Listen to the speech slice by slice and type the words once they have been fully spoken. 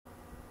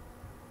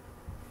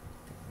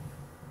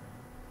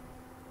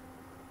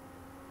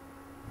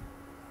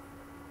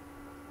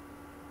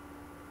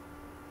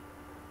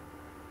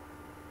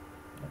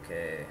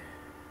Okay.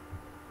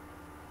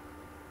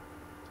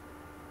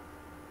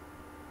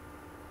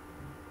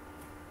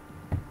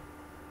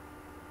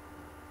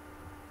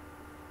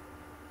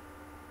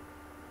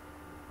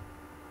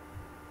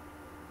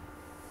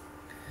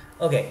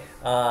 Okay,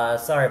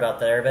 sorry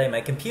about that, everybody.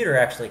 My computer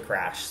actually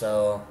crashed,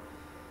 so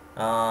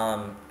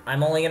I'm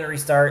only going to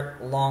restart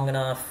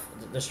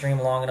the stream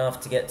long enough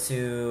to get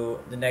to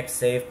the next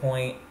save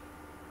point,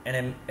 and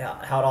then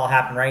how it all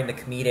happened right in the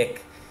comedic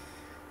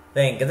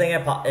thing. Good thing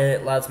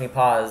it lets me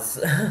pause.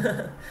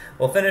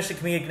 We'll finish the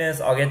comedicness.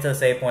 I'll get to the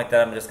save point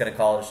that I'm just going to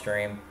call it a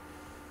stream.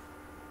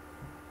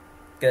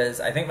 Because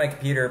I think my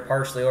computer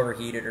partially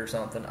overheated or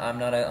something. I'm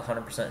not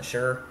 100%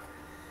 sure.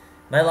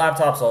 My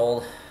laptop's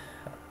old.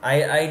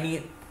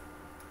 I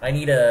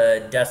need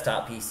a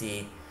desktop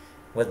PC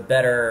with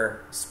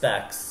better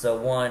specs. So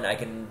one, I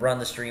can run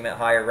the stream at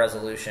higher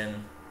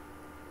resolution,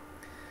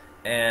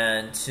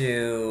 and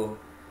two,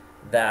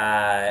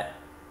 that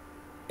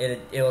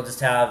it will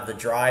just have the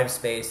drive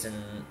space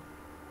and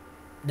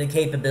the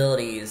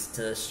capabilities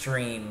to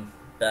stream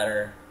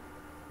better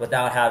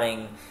without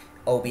having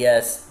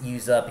OBS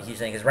use up a huge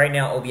thing. Because right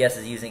now OBS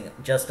is using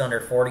just under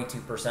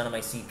 42% of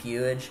my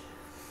CPUage.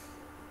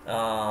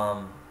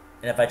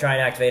 And if I try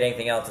and activate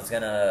anything else, it's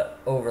gonna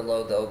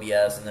overload the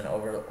OBS and then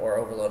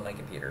overload my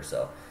computer.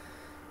 So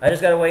I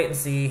just gotta wait and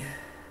see.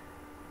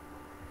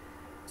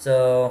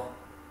 So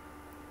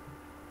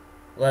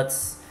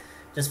let's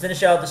just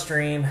finish out the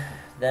stream,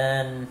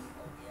 then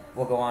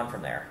we'll go on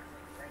from there.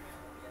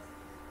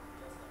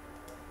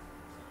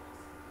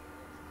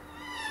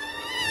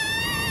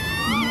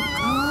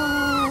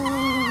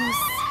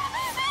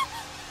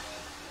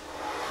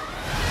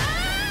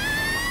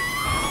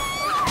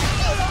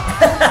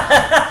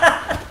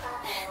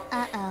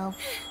 Uh-oh.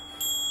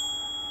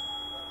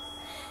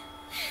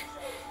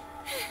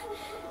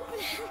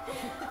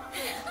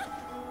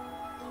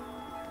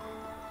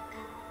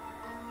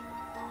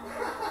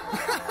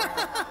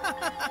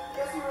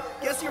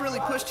 Guess you really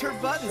pushed her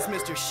buttons,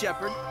 Mr.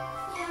 Shepard.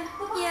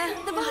 Yeah,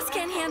 the boss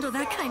can't handle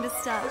that kind of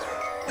stuff.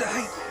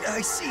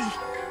 I see.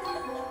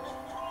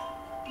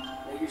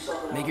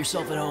 Make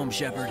yourself at home,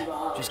 Shepard.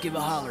 Just give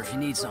a holler if you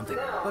need something.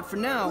 But for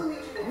now,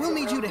 we'll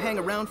need you to hang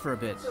around for a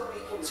bit,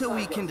 till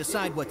we can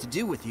decide what to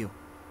do with you.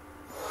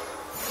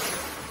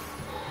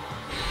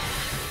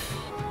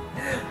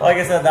 Like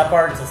I said, that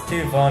part's just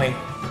too funny.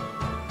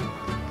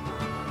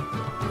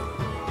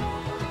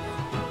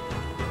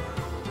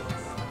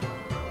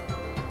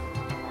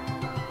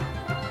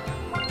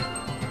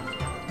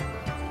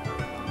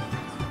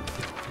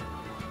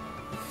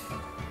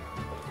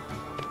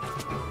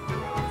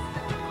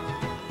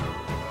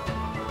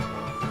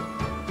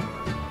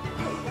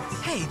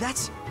 Hey,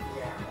 that's...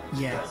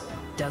 Yeah,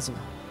 Dazzle.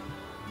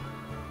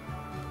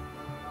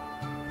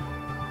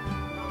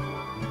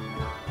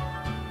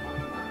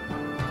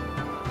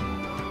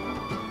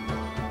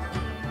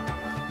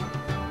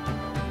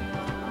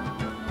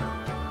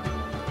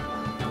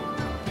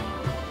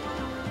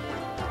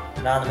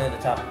 Not in the mood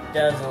to talk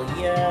Dazzle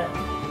yet.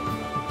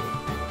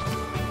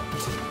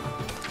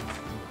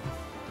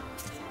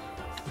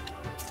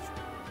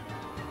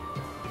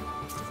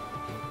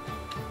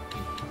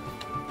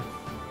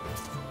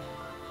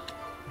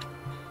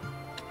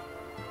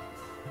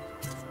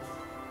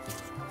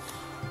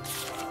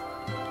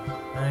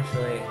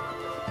 Actually,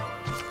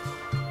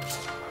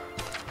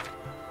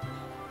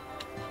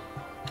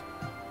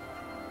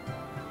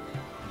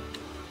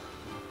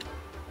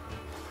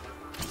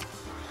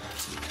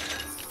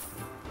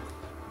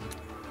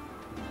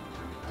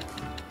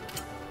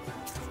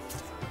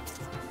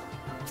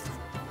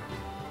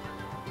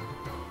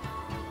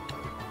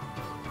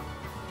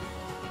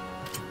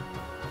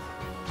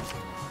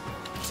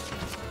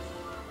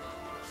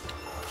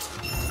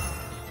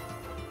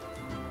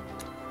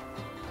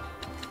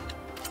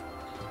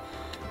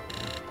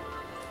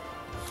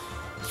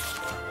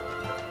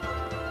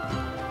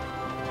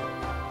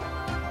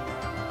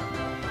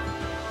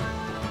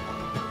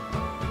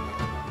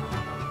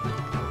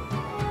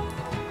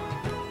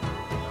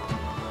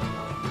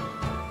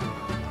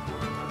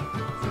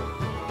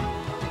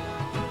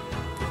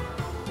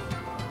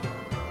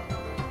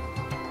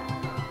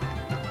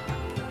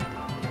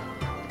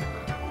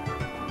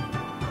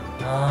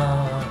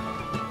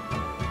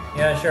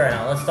 yeah, sure.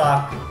 Now let's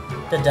talk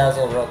to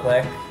Dazzle real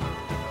quick.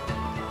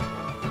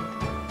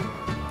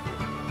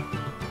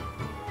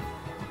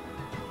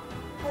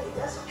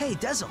 Hey,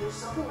 Dazzle.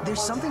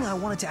 There's something I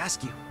wanted to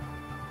ask you.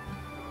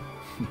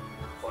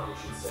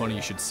 Funny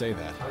you should say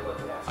that.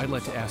 I'd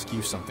like to ask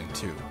you something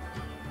too.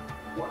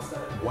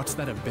 What's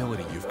that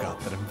ability you've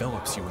got that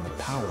envelops you in the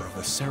power of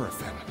the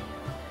Seraphim?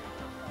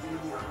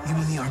 You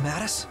mean the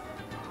Armatus?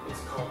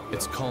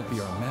 It's called the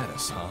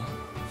Armatus, huh?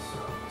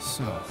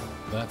 So,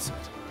 that's it.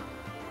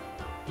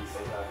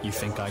 You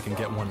think I can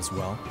get one as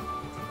well?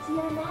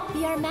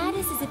 The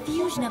Armatus is a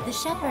fusion of the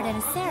Shepherd and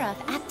a Seraph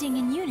acting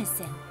in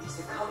unison.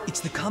 It's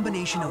the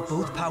combination of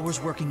both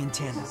powers working in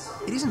tandem.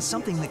 It isn't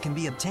something that can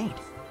be obtained.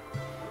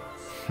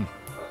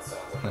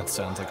 That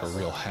sounds like a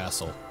real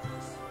hassle.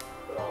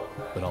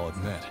 But I'll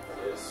admit,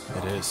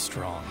 It is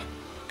strong.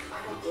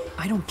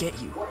 I don't get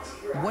you.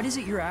 What is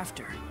it you're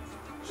after?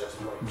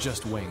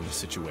 Just weighing the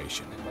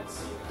situation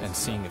and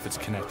seeing if it's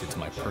connected to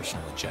my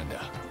personal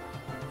agenda.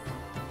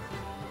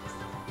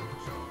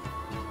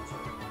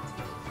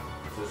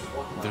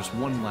 There's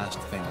one last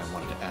thing I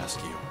wanted to ask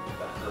you.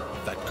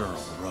 That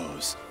girl,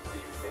 Rose.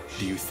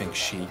 Do you think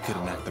she could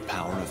enact the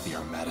power of the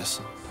Armatus?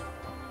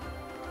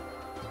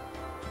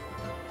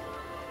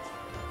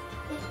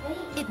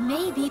 It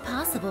may be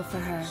possible for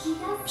her.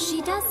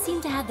 She does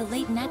seem to have the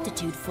latent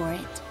aptitude for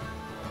it.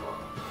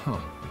 Huh.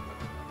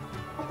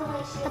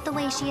 But the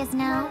way she is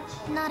now,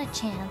 not a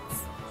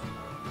chance.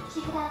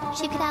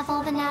 She could have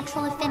all the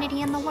natural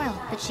affinity in the world,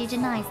 but she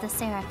denies the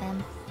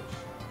Seraphim.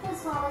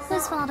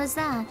 Whose fault is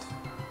that?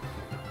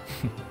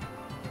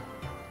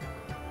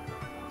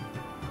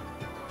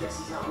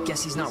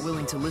 Guess he's not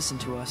willing to listen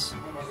to us.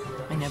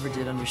 I never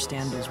did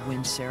understand those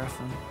winged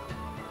seraphim.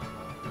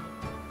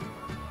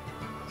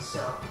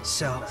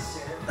 So,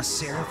 a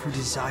seraph who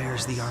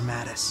desires the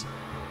Armatus.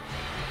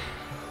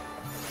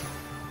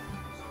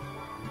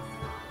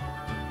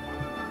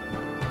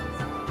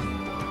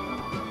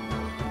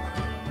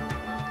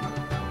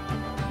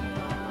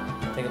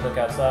 Take a look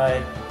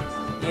outside.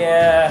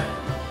 Yeah.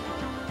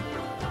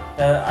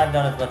 I've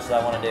done as much as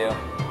I want to do.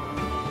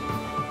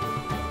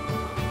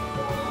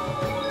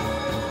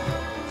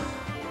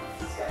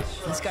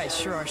 These guys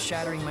sure are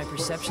shattering my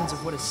perceptions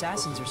of what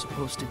assassins are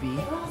supposed to be.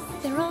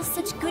 They're all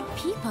such good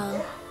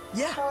people.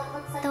 Yeah,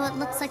 Though it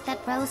looks like that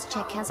Rose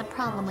chick has a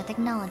problem with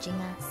acknowledging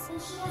us.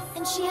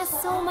 And she has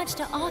so much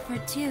to offer,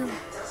 too.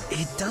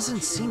 it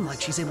doesn't seem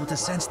like she's able to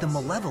sense the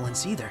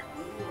malevolence either.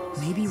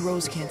 Maybe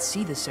Rose can't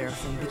see the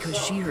seraphim because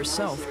she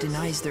herself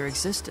denies their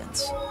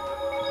existence.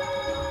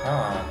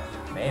 Oh,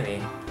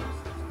 maybe.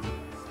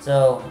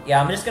 So,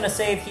 yeah, I'm just going to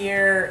save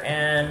here,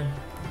 and...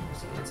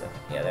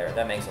 yeah, there,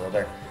 that makes it a little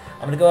better.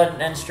 I'm going to go ahead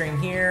and end stream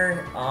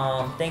here.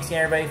 Thanks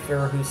again, everybody,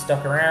 for who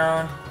stuck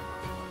around.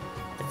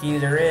 The few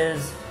there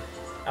is.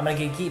 I'm going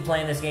to keep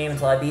playing this game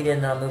until I beat it,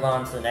 and then I'll move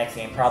on to the next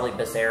game, probably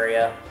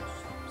Zestiria.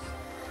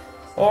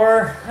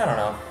 Or, I don't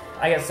know.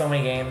 I get so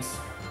many games,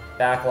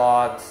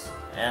 backlogs,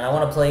 and I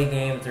want to play a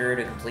game through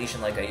to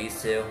completion like I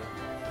used to.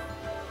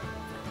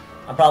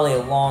 I'm probably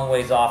a long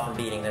ways off from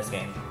beating this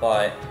game,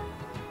 but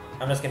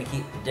I'm just going to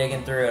keep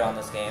digging through it on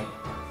this game.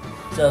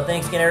 So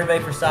thanks again, everybody,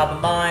 for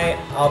stopping by.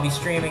 I'll be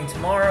streaming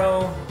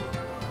tomorrow.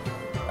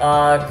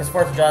 Because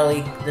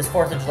this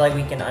 4th of July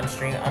weekend, I'm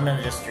going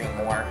to just stream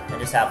more and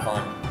just have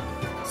fun.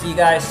 See you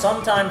guys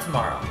sometime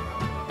tomorrow.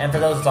 And for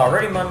those it's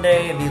already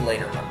Monday, it'll be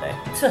later Monday.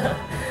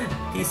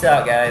 Peace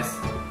out, guys.